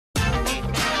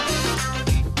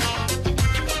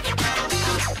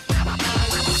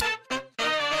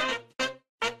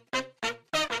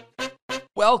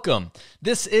Welcome.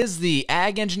 This is the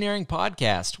Ag Engineering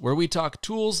Podcast, where we talk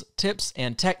tools, tips,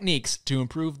 and techniques to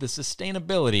improve the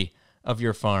sustainability of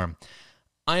your farm.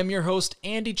 I am your host,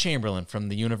 Andy Chamberlain from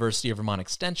the University of Vermont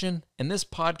Extension, and this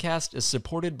podcast is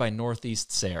supported by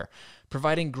Northeast SARE,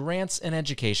 providing grants and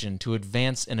education to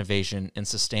advance innovation in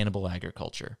sustainable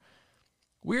agriculture.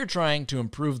 We're trying to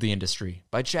improve the industry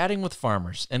by chatting with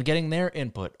farmers and getting their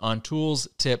input on tools,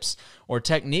 tips, or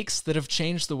techniques that have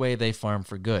changed the way they farm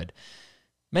for good.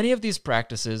 Many of these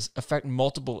practices affect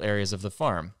multiple areas of the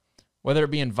farm. Whether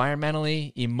it be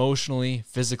environmentally, emotionally,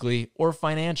 physically, or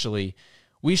financially,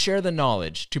 we share the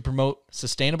knowledge to promote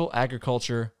sustainable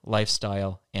agriculture,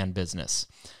 lifestyle, and business.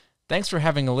 Thanks for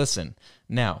having a listen.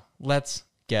 Now, let's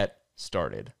get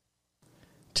started.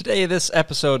 Today, this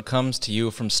episode comes to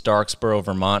you from Starksboro,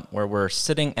 Vermont, where we're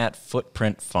sitting at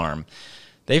Footprint Farm.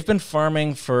 They've been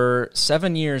farming for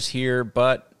 7 years here,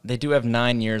 but they do have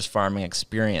 9 years farming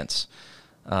experience.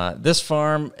 This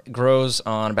farm grows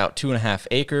on about 2.5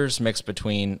 acres, mixed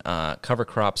between cover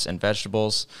crops and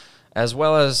vegetables, as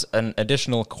well as an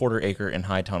additional 1/4 acre in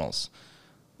high tunnels.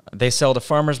 They sell to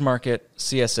farmers market,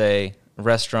 CSA,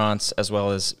 restaurants, as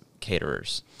well as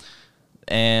caterers.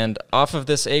 And off of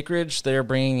this acreage, they're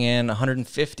bringing in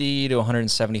 $150,000 to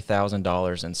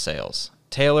 $170,000 in sales.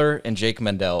 Taylor and Jake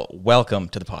Mendel, welcome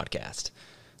to the podcast.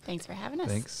 Thanks for having us.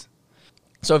 Thanks.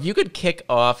 So if you could kick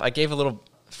off, I gave a little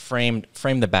frame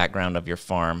the background of your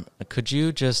farm. Could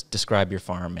you just describe your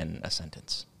farm in a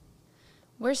sentence?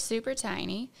 We're super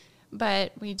tiny,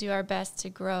 but we do our best to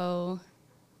grow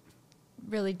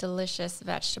really delicious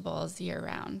vegetables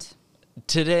year-round.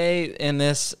 Today, in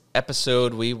this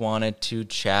episode, we wanted to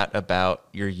chat about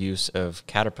your use of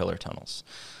caterpillar tunnels.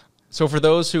 So for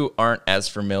those who aren't as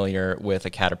familiar with a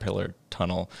caterpillar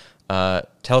tunnel,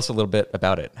 tell us a little bit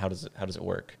about it. How does it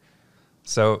work?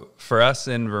 So for us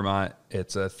in Vermont,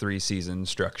 it's a 3-season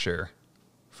structure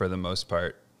for the most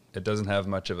part. It doesn't have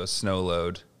much of a snow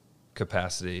load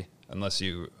capacity unless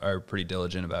you are pretty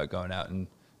diligent about going out and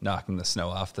knocking the snow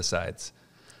off the sides.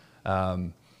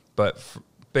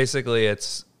 Basically,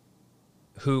 it's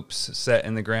hoops set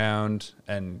in the ground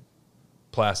and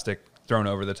plastic thrown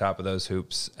over the top of those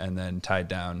hoops and then tied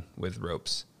down with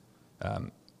ropes,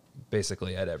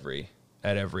 basically at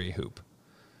every hoop.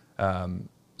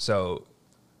 So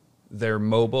they're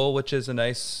mobile, which is a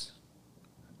nice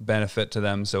benefit to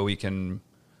them. So we can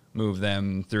move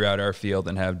them throughout our field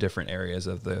and have different areas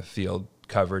of the field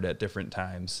covered at different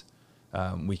times.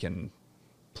 We can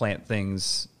plant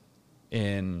things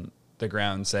in the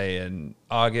ground, say in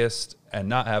August, and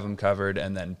not have them covered,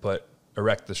 and then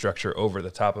erect the structure over the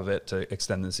top of it to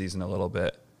extend the season a little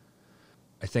bit.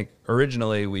 I think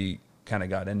originally we kind of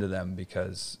got into them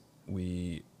because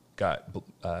we got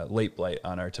late blight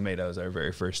on our tomatoes our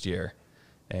very first year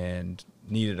and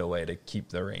needed a way to keep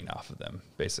the rain off of them,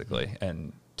 basically,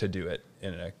 and to do it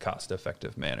in a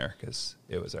cost-effective manner because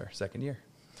it was our second year.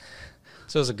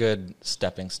 So it was a good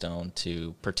stepping stone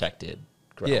to protected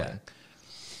growing.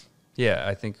 Yeah,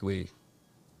 I think we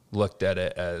looked at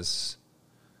it as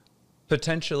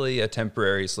potentially a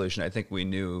temporary solution. I think we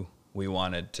knew we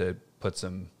wanted to put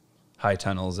some high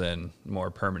tunnels in,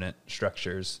 more permanent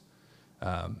structures.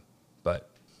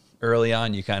 But early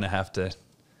on, you kind of have to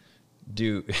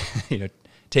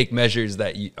take measures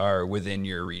that are within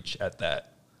your reach at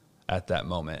that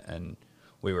moment. And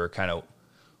we were kind of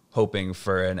hoping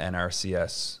for an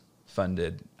NRCS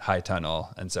funded high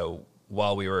tunnel. And so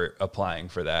while we were applying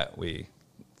for that, we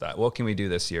thought, what can we do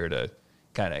this year to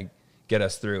kind of get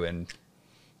us through and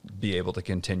be able to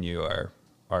continue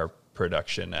our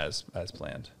production as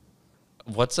planned?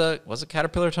 What's a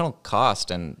caterpillar tunnel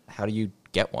cost, and how do you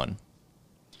get one?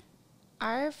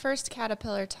 Our first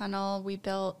caterpillar tunnel we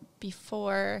built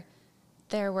before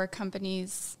there were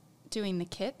companies doing the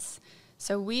kits.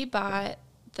 So we bought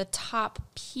the top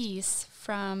piece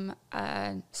from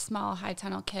a small high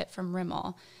tunnel kit from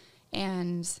Rimmel,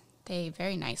 and they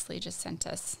very nicely just sent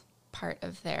us part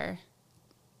of their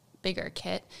bigger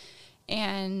kit.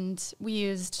 And we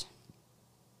used...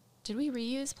 Did we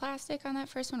reuse plastic on that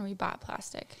first one, or we bought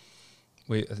plastic?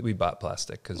 We bought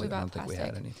plastic because I don't think we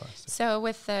plastic. had any plastic. So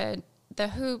with the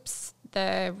hoops,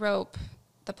 the rope,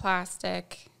 the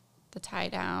plastic, the tie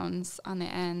downs on the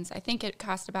ends, I think it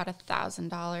cost about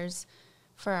 $1,000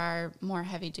 for our more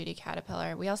heavy duty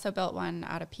caterpillar. We also built one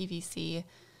out of PVC,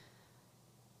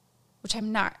 which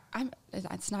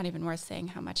it's not even worth saying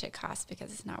how much it costs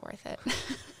because it's not worth it.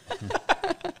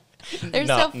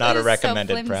 Not a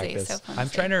recommended practice. So I'm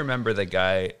trying to remember the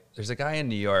guy. There's a guy in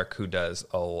New York who does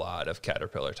a lot of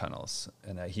caterpillar tunnels,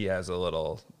 and he has a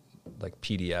little like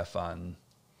PDF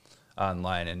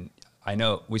online, and I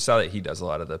know we saw that he does a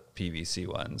lot of the PVC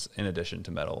ones in addition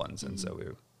to metal ones, and so we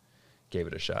gave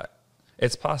it a shot.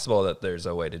 It's possible that there's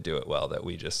a way to do it well that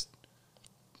we just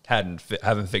haven't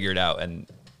figured out, and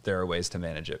there are ways to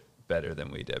manage it better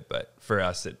than we did. But for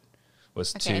us, it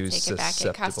was too susceptible. I take it back.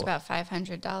 It cost about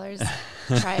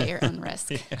 $500. Try at your own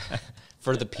risk.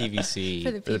 For the PVC.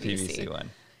 For the PVC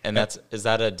one. And is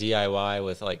that a DIY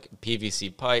with like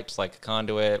PVC pipes, like a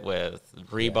conduit with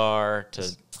rebar to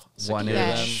secure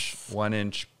them? 1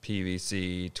 inch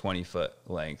PVC, 20-foot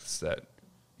lengths that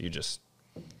you just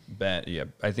bent. Yeah,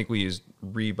 I think we used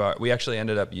rebar. We actually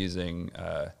ended up using,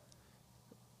 I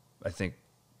think,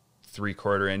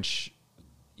 3/4 inch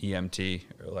EMT,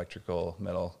 or electrical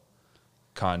metal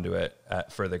conduit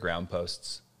for the ground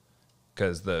posts,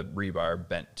 because the rebar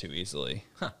bent too easily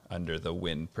under the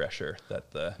wind pressure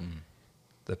that the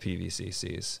PVC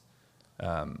sees.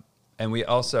 And we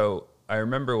also, I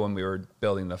remember when we were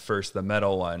building the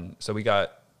metal one, so we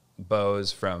got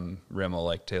bows from Rimmel,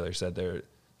 like Taylor said,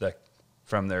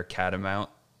 from their Catamount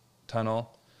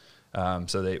tunnel.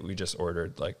 So we just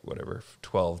ordered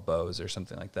 12 bows or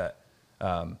something like that.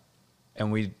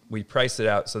 And we priced it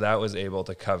out, so that was able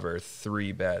to cover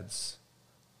 3 beds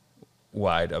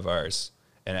wide of ours,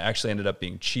 and it actually ended up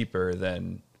being cheaper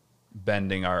than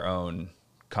bending our own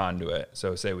conduit.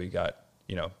 So say we got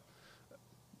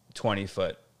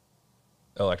 20-foot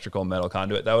electrical metal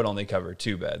conduit, that would only cover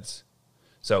 2 beds.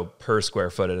 So per square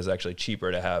foot, it is actually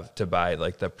cheaper to buy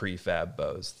like the prefab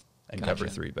bows and cover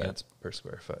 3 beds per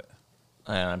square foot.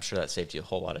 And I'm sure that saved you a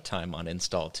whole lot of time on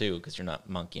install too, because you're not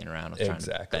monkeying around with trying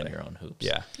to bend your own hoops.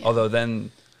 Yeah. Although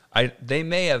then they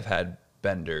may have had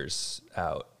benders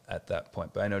out at that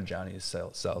point, but I know Johnny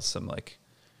sells some like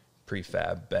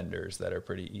prefab benders that are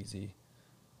pretty easy.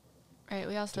 Right.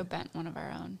 We also bent one of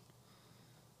our own.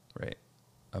 Right.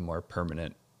 A more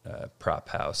permanent prop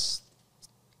house.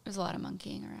 There's a lot of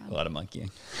monkeying around. A lot of monkeying.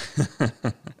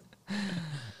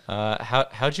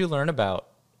 How'd you learn about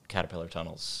Caterpillar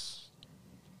tunnels,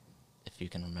 if you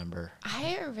can remember?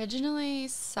 I originally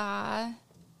saw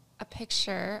a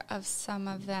picture of some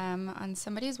of them on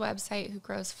somebody's website who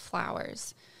grows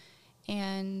flowers.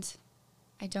 And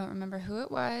I don't remember who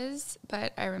it was,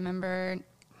 but I remember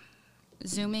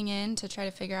zooming in to try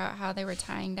to figure out how they were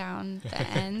tying down the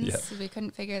ends. Yeah. We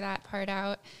couldn't figure that part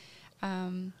out.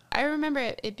 I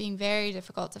remember it being very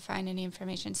difficult to find any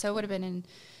information. So it would have been in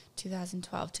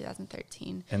 2012,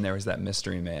 2013. And there was that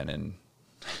mystery man in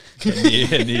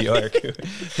New York.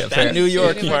 That New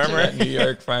York farmer. That New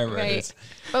York farmer. Right.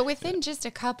 But within just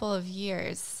a couple of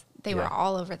years, they were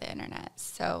all over the internet.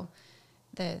 So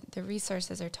the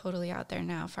resources are totally out there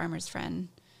now. Farmer's Friend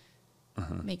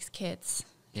makes kits.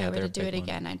 If I were to do it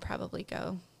again, I'd probably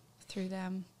go through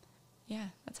them. Yeah,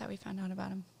 that's how we found out about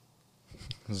them.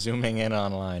 Zooming in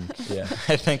online. Yeah.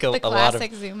 I think a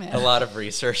lot of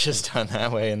research is done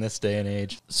that way in this day and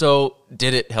age. So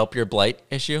did it help your blight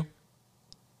issue?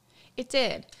 It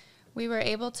did. We were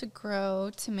able to grow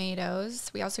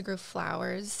tomatoes. We also grew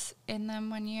flowers in them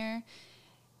one year.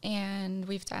 And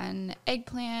we've done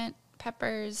eggplant,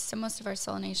 peppers. So most of our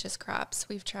solanaceous crops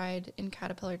we've tried in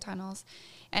caterpillar tunnels.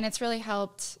 And it's really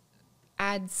helped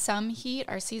add some heat.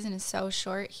 Our season is so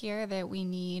short here that we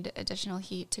need additional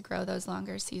heat to grow those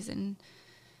longer season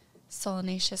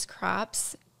solanaceous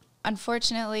crops.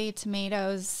 Unfortunately,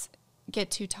 tomatoes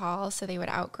get too tall, so they would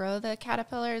outgrow the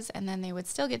caterpillars, and then they would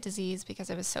still get disease because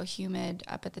it was so humid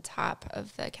up at the top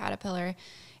of the caterpillar,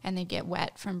 and they'd get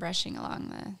wet from brushing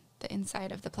along the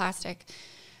inside of the plastic.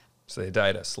 So they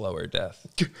died a slower death.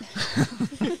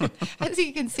 As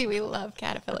you can see, we love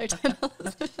caterpillar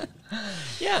tunnels.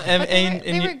 Yeah, and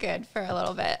they were good for a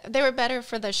little bit. They were better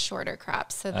for the shorter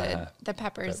crops, so the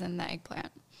peppers and the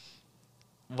eggplant.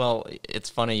 Well, it's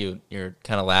funny you're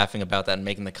kind of laughing about that and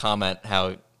making the comment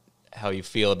how you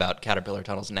feel about caterpillar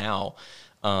tunnels now.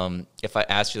 If I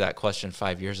asked you that question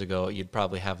 5 years ago, you'd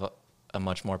probably have a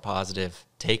much more positive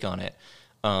take on it.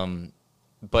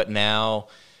 But now,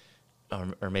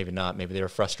 or maybe not, maybe they were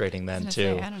frustrating then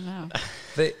too. I don't know.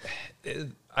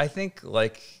 I think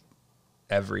like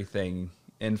everything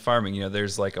in farming,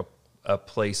 there's like a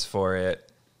place for it,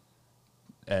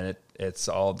 and it's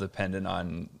all dependent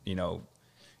on,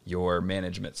 your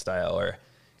management style, or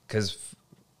because,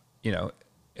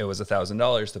 it was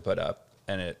 $1,000 to put up,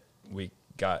 and we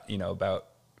got, about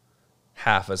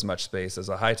half as much space as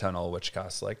a high tunnel, which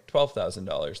costs like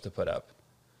 $12,000 to put up.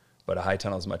 But a high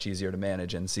tunnel is much easier to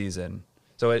manage in season.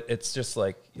 So it's just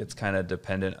like, it's kind of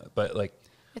dependent, but like.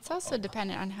 It's also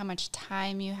dependent on how much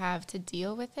time you have to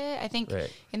deal with it. I think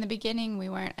in the beginning we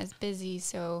weren't as busy,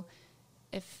 so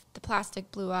if the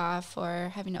plastic blew off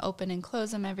or having to open and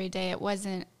close them every day, it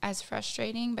wasn't as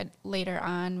frustrating. But later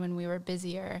on, when we were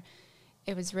busier,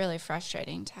 it was really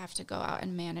frustrating to have to go out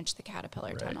and manage the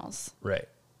caterpillar tunnels. Right.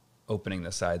 Opening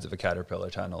the sides of a caterpillar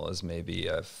tunnel is maybe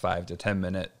a 5 to 10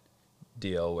 minute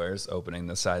deal, whereas opening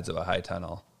the sides of a high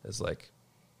tunnel is like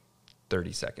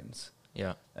 30 seconds.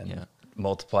 Yeah. And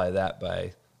multiply that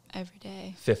by Every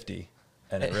day. 50,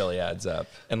 and it really adds up.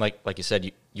 And like you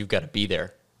said, you've got to be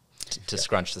there to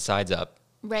scrunch the sides up.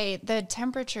 Right. The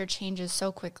temperature changes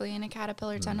so quickly in a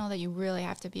caterpillar tunnel that you really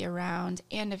have to be around.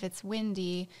 And if it's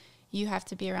windy, you have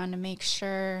to be around to make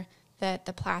sure that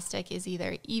the plastic is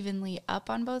either evenly up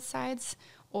on both sides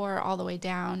or all the way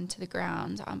down to the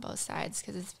ground on both sides.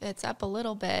 Because if it's up a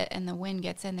little bit and the wind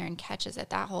gets in there and catches it,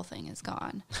 that whole thing is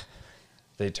gone.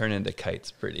 They turn into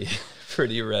kites pretty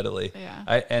readily.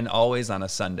 Yeah. And always on a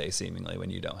Sunday, seemingly, when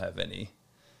you don't have any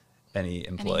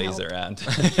employees help. around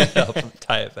to help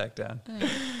tie it back down.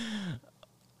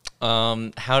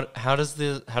 How do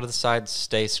the sides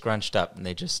stay scrunched up? And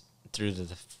they just, through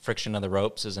the friction of the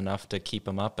ropes is enough to keep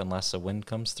them up unless a wind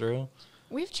comes through?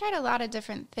 We've tried a lot of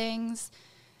different things.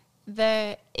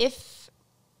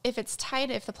 If it's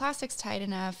tight, if the plastic's tight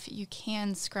enough, you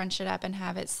can scrunch it up and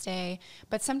have it stay.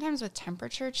 But sometimes with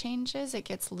temperature changes, it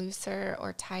gets looser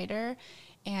or tighter,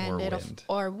 and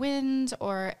or wind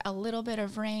or a little bit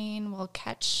of rain will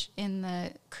catch in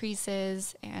the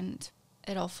creases and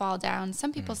it'll fall down.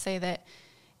 Some people say that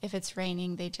if it's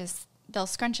raining, they'll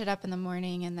scrunch it up in the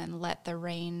morning and then let the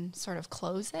rain sort of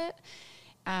close it.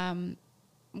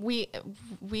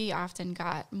 We often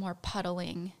got more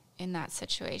puddling in that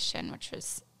situation, which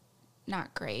was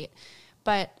not great.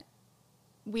 But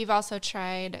we've also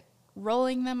tried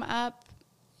rolling them up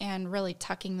and really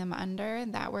tucking them under.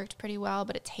 That worked pretty well,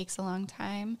 but it takes a long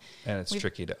time. And it's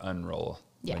tricky to unroll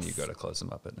when you go to close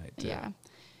them up at night, too.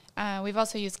 Yeah. We've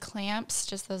also used clamps,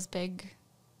 just those big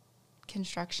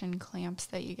construction clamps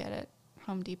that you get at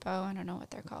Home Depot. I don't know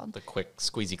what they're called. The quick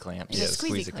squeezy clamps. Yeah, the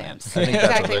squeezy clamps. I think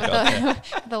that's exactly, what they're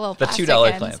called. the little The plastic $2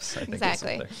 ends. clamps, I think.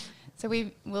 Exactly. So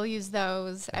we'll use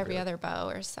those every other bow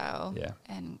or so, Yeah.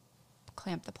 and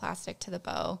clamp the plastic to the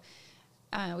bow.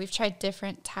 We've tried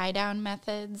different tie-down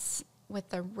methods with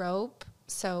the rope.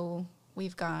 So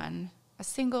we've gone a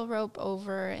single rope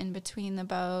over in between the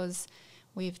bows.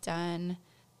 We've done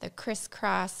the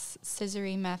crisscross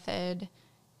scissory method,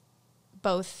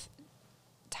 both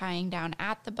tying down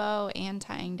at the bow and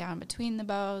tying down between the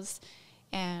bows.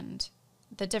 And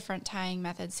the different tying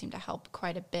methods seem to help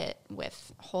quite a bit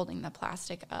with holding the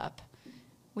plastic up.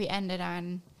 We ended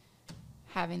on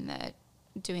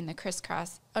doing the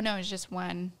crisscross. Oh no, it was just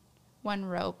one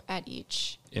rope at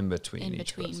each In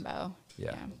between bow.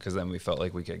 Yeah, because then we felt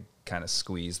like we could kind of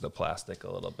squeeze the plastic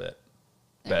a little bit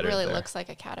It better. really there. looks like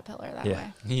a caterpillar that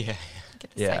Yeah. way. Yeah.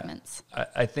 Get the Yeah. segments.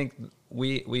 I think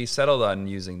we settled on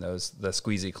using the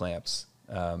squeezy clamps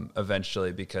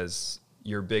eventually, because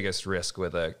your biggest risk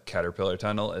with a caterpillar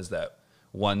tunnel is that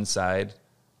one side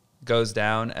goes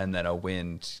down and then a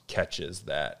wind catches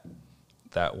that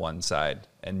one side.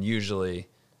 And usually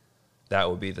that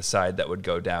would be the side that would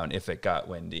go down if it got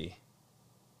windy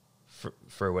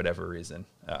for whatever reason.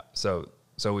 So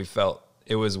we felt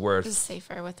it was worth... It was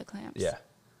safer with the clamps. Yeah.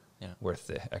 Worth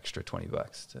the extra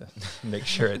 $20 to make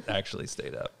sure it actually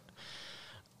stayed up.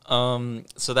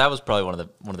 So that was probably one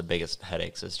of the biggest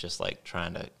headaches, is just like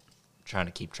trying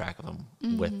to keep track of them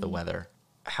with the weather.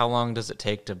 How long does it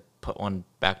take to put one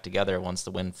back together once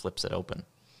the wind flips it open?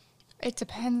 It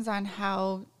depends on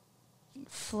how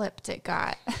flipped it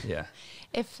got. Yeah.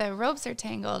 If the ropes are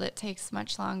tangled, it takes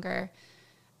much longer.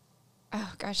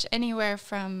 Oh gosh, anywhere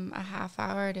from a half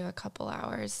hour to a couple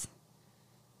hours.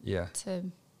 Yeah.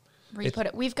 To re-put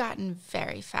it. We've gotten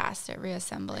very fast at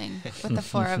reassembling. With the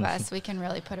four of us, we can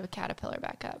really put a caterpillar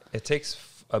back up. It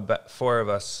takes about four of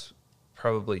us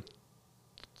probably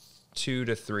 2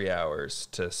 to 3 hours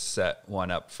to set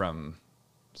one up from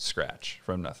scratch,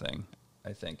 from nothing,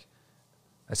 I think.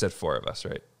 I said four of us,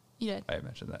 right? You did. I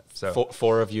mentioned that. So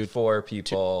Four of you, 4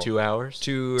 people. 2 hours?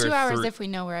 2 or 2 hours 3. if we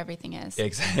know where everything is.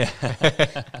 Exactly.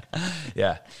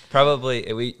 Yeah.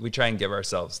 Probably we try and give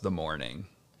ourselves the morning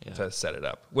to set it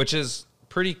up, which is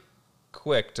pretty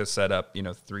quick to set up,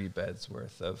 3 beds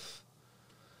worth of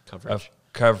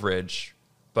coverage.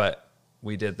 But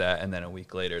we did that, and then a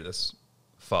week later this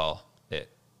fall,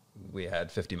 we had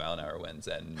 50-mile-an-hour winds,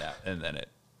 and then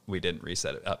we didn't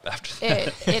reset it up after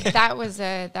that. That was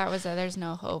a there's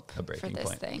no hope A breaking for this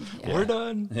point. thing. We're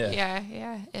done.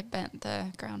 Yeah. It bent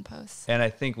the ground posts. And I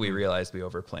think we realized we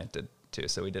overplanted too,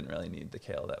 so we didn't really need the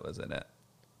kale that was in it.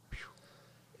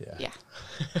 Yeah.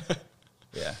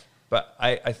 Yeah. But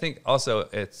I think also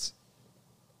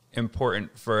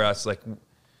important for us, like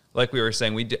we were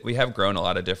saying, we have grown a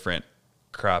lot of different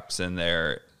crops in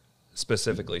there,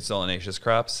 specifically solanaceous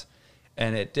crops,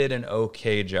 and it did an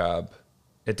okay job.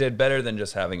 It did better than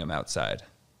just having them outside.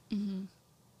 Mm-hmm.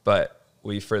 But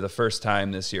we, for the first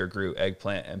time this year, grew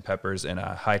eggplant and peppers in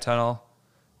a high tunnel,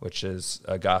 which is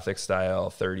a Gothic style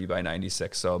 30 by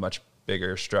 96, so a much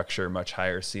bigger structure, much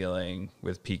higher ceiling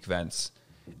with peak vents.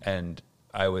 And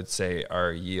I would say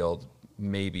our yield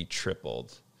maybe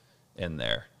tripled in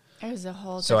there. It was a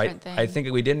whole So different thing. I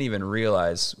think we didn't even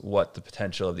realize what the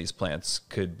potential of these plants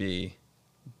could be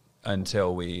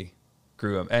until we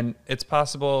grew them. And it's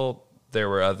possible there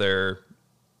were other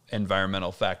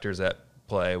environmental factors at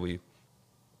play. We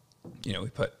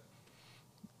put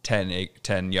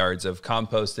 10 yards of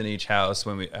compost in each house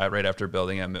when right after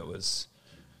building them. It was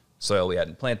soil we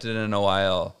hadn't planted in a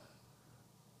while.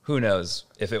 Who knows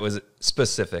if it was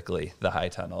specifically the high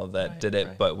tunnel that did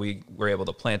it, but we were able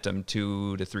to plant them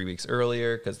 2 to 3 weeks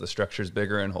earlier because the structure's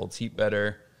bigger and holds heat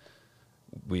better.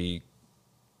 We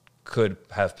could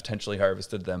have potentially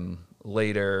harvested them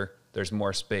later. There's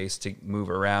more space to move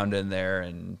around in there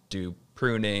and do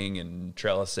pruning and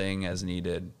trellising as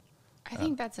needed. I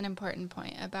think that's an important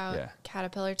point about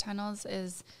caterpillar tunnels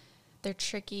is they're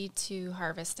tricky to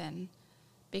harvest in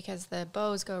because the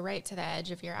bows go right to the edge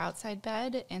of your outside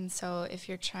bed. And so if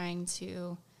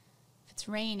it's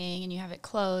raining and you have it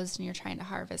closed and you're trying to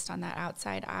harvest on that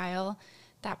outside aisle,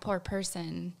 that poor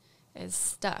person is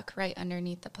stuck right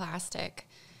underneath the plastic.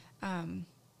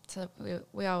 So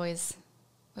we always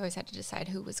had to decide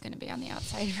who was going to be on the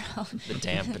outside row. The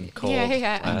damp and cold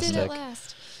yeah. plastic. I did it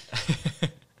last.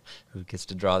 Who gets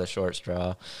to draw the short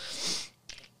straw?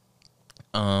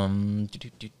 I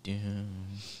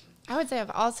would say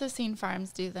I've also seen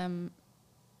farms do them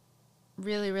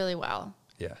really, really well.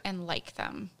 Yeah. And like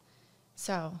them.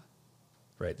 So.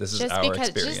 Right. This is our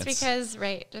experience.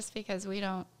 Just because we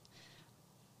don't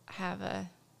have a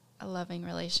loving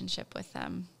relationship with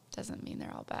them doesn't mean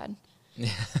they're all bad.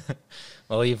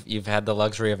 Well, you've had the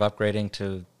luxury of upgrading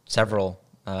to several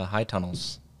high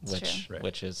tunnels,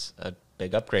 which is a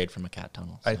big upgrade from a cat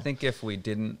tunnel. So. I think if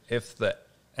the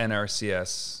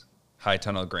NRCS high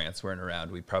tunnel grants weren't around,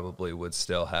 we probably would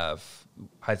still have,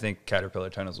 I think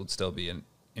caterpillar tunnels would still be an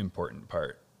important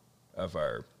part of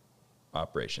our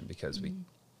operation because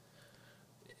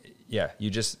you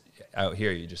just, out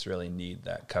here, you just really need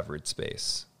that covered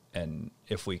space. And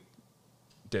if we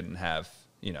didn't have,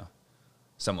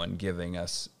 someone giving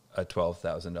us a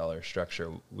 $12,000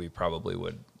 structure, we probably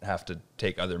would have to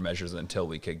take other measures until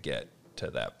we could get to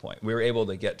that point. We were able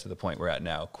to get to the point we're at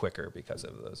now quicker because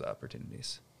of those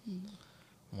opportunities.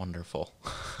 Wonderful.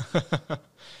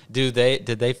 Did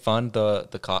they fund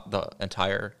the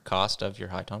entire cost of your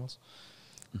high tunnels?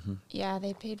 Mm-hmm. Yeah,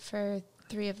 they paid for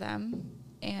 3 of them,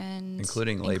 and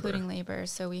including labor.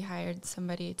 So we hired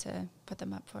somebody to put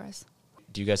them up for us.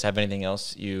 Do you guys have anything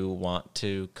else you want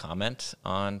to comment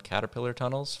on caterpillar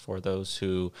tunnels for those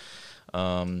who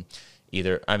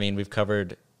we've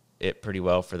covered it pretty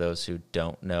well for those who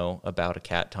don't know about a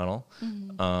cat tunnel.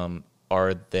 Mm-hmm.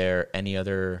 Are there any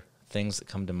other things that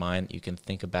come to mind that you can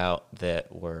think about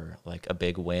that were like a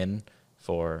big win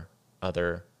for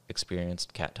other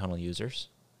experienced cat tunnel users?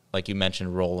 Like you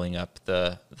mentioned, rolling up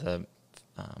the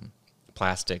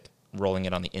plastic, rolling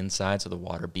it on the inside so the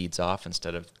water beads off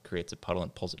instead of creates a puddle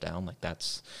and pulls it down. Like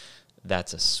that's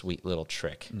a sweet little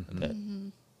trick. Mm-hmm.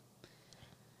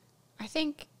 I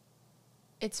think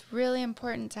it's really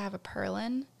important to have a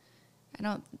purlin. I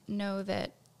don't know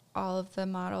that all of the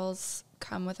models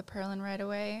come with a purlin right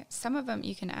away. Some of them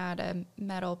you can add a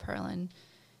metal purlin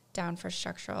down for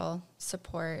structural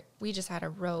support. We just had a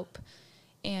rope,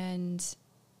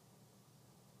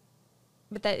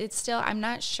 but that it's still, I'm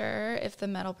not sure if the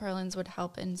metal purlins would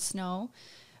help in snow,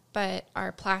 but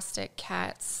our plastic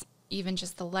cats, even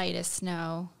just the lightest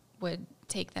snow would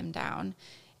take them down.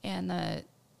 And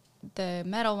the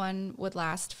metal one would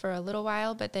last for a little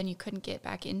while, but then you couldn't get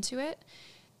back into it.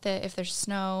 If there's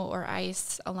snow or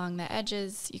ice along the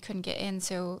edges, you couldn't get in.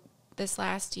 So this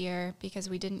last year, because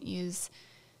we didn't use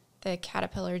the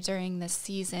caterpillar during the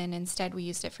season, instead we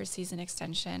used it for season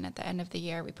extension. At the end of the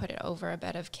year, we put it over a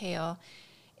bed of kale,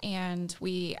 and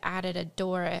we added a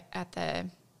door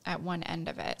at one end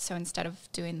of it. So instead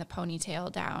of doing the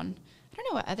ponytail down, I don't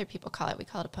know what other people call it. We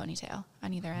call it a ponytail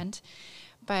on either end.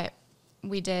 But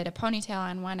we did a ponytail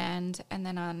on one end, and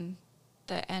then on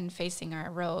the end facing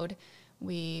our road,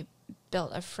 we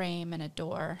built a frame and a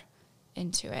door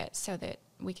into it so that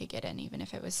we could get in even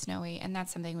if it was snowy. And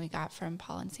that's something we got from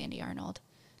Paul and Sandy Arnold.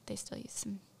 They still use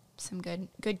some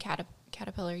good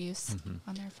caterpillar use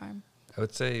on their farm. I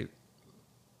would say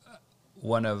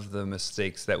one of the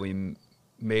mistakes that we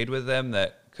made with them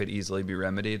that could easily be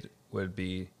remedied would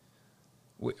be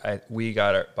we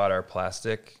bought our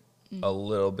plastic a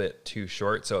little bit too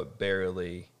short, so it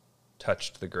barely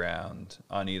touched the ground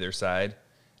on either side,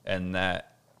 and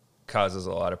that causes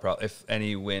a lot of problems. If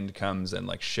any wind comes and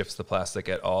like shifts the plastic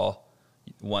at all,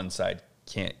 one side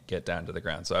can't get down to the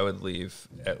ground. So I would leave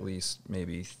at least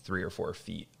maybe 3 or 4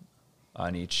 feet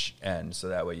on each end, so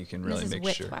that way you can really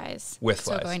make sure. Widthwise.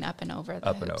 So going up and over the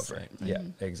up hoops. and over. Mm-hmm. Yeah,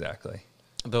 exactly.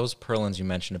 Those purlins you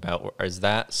mentioned about, is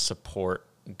that support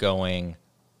going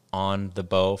on the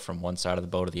bow from one side of the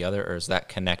bow to the other, or is that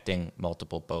connecting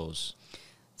multiple bows?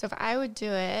 So if I would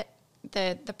do it,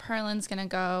 the purlin's going to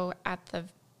go at the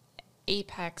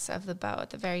apex of the bow, at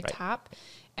the very top,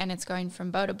 and it's going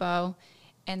from bow to bow.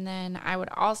 And then I would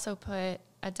also put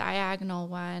a diagonal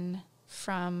one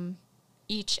from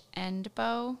each end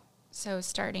bow, so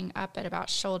starting up at about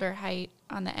shoulder height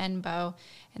on the end bow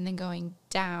and then going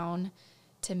down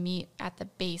to meet at the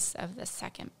base of the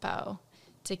second bow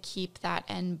to keep that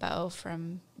end bow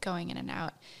from going in and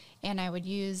out. And I would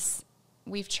use,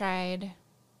 we've tried,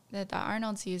 the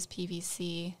Arnolds use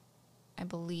PVC, I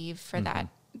believe, for that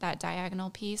diagonal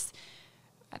piece.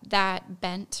 That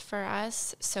bent for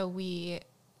us, so we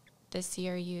this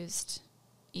year used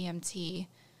EMT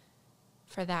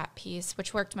for that piece,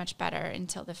 which worked much better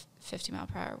until the 50 mile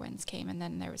per hour winds came, and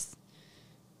then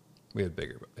we had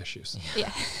bigger issues.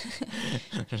 Yeah.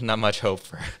 There's not much hope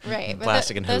for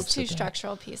plastic and hoops. Those two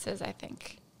structural pieces, I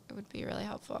think, it would be really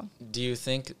helpful. Do you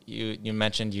think you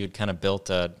mentioned you'd kind of built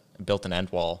an end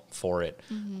wall for it?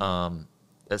 Mm-hmm.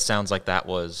 It sounds like that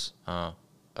was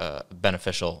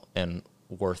beneficial and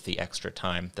worth the extra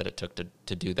time that it took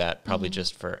to do that, probably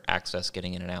just for access,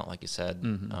 getting in and out, like you said,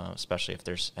 especially if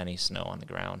there's any snow on the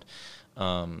ground.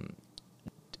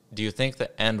 Do you think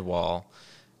the end wall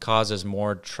causes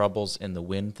more troubles in the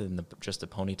wind than just the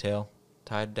ponytail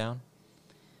tied down?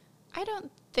 I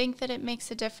don't think that it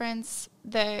makes a difference.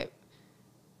 The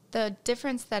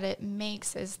difference that it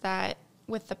makes is that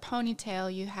with the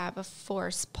ponytail, you have a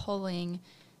force pulling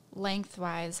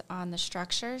lengthwise on the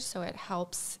structure, so it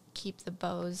helps keep the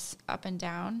bows up and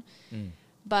down.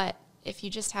 But if you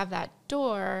just have that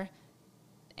door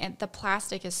and the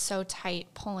plastic is so tight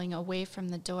pulling away from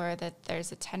the door that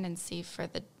there's a tendency for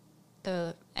the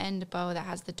end bow that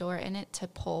has the door in it to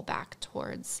pull back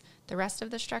towards the rest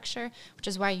of the structure, which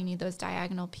is why you need those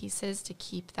diagonal pieces to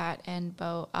keep that end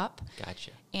bow up. Gotcha.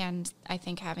 And I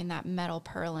think having that metal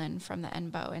purlin from the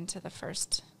end bow into the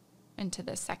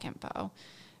second bow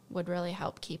would really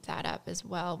help keep that up as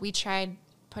well. We tried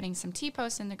putting some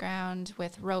T-posts in the ground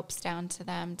with ropes down to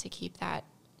them to keep that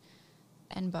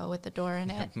end bow with the door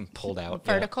in it pulled out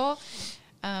vertical.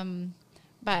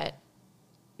 But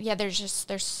yeah,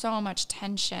 there's so much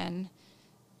tension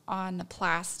on the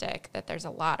plastic that there's a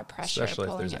lot of pressure, especially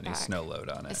if there's any any snow load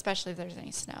on it. Especially if there's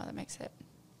any snow, that makes it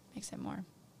more.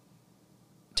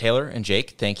 Taylor and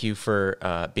Jake, thank you for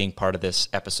being part of this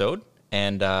episode.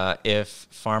 And if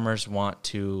farmers want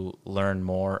to learn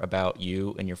more about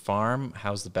you and your farm,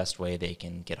 how's the best way they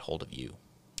can get a hold of you?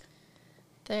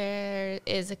 There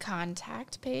is a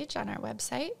contact page on our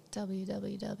website,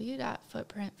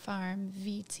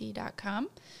 www.footprintfarmvt.com.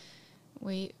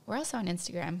 We're also on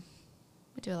Instagram.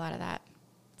 We do a lot of that.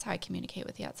 That's how I communicate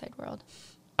with the outside world.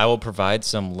 I will provide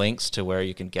some links to where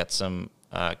you can get some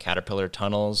Caterpillar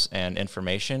tunnels and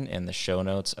information in the show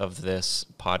notes of this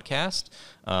podcast.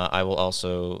 I will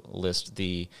also list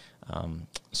the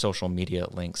social media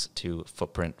links to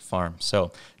Footprint Farm.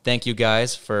 So thank you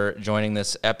guys for joining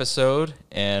this episode.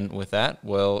 And with that,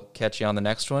 we'll catch you on the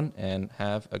next one, and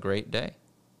have a great day.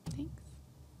 Thanks.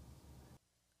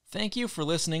 Thank you for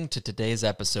listening to today's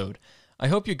episode. I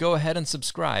hope you go ahead and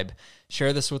subscribe,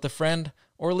 share this with a friend,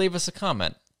 or leave us a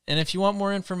comment. And if you want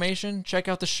more information, check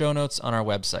out the show notes on our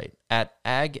website at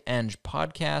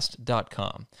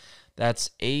agengpodcast.com.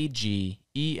 That's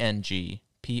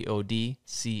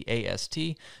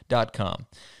agengpodcast.com.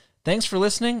 Thanks for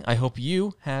listening. I hope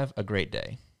you have a great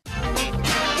day.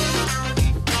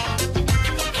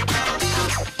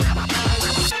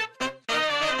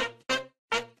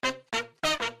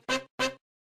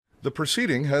 The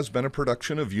proceeding has been a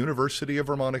production of University of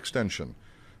Vermont Extension.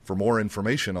 For more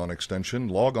information on Extension,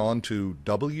 log on to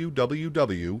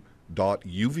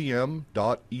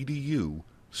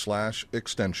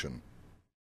www.uvm.edu/extension.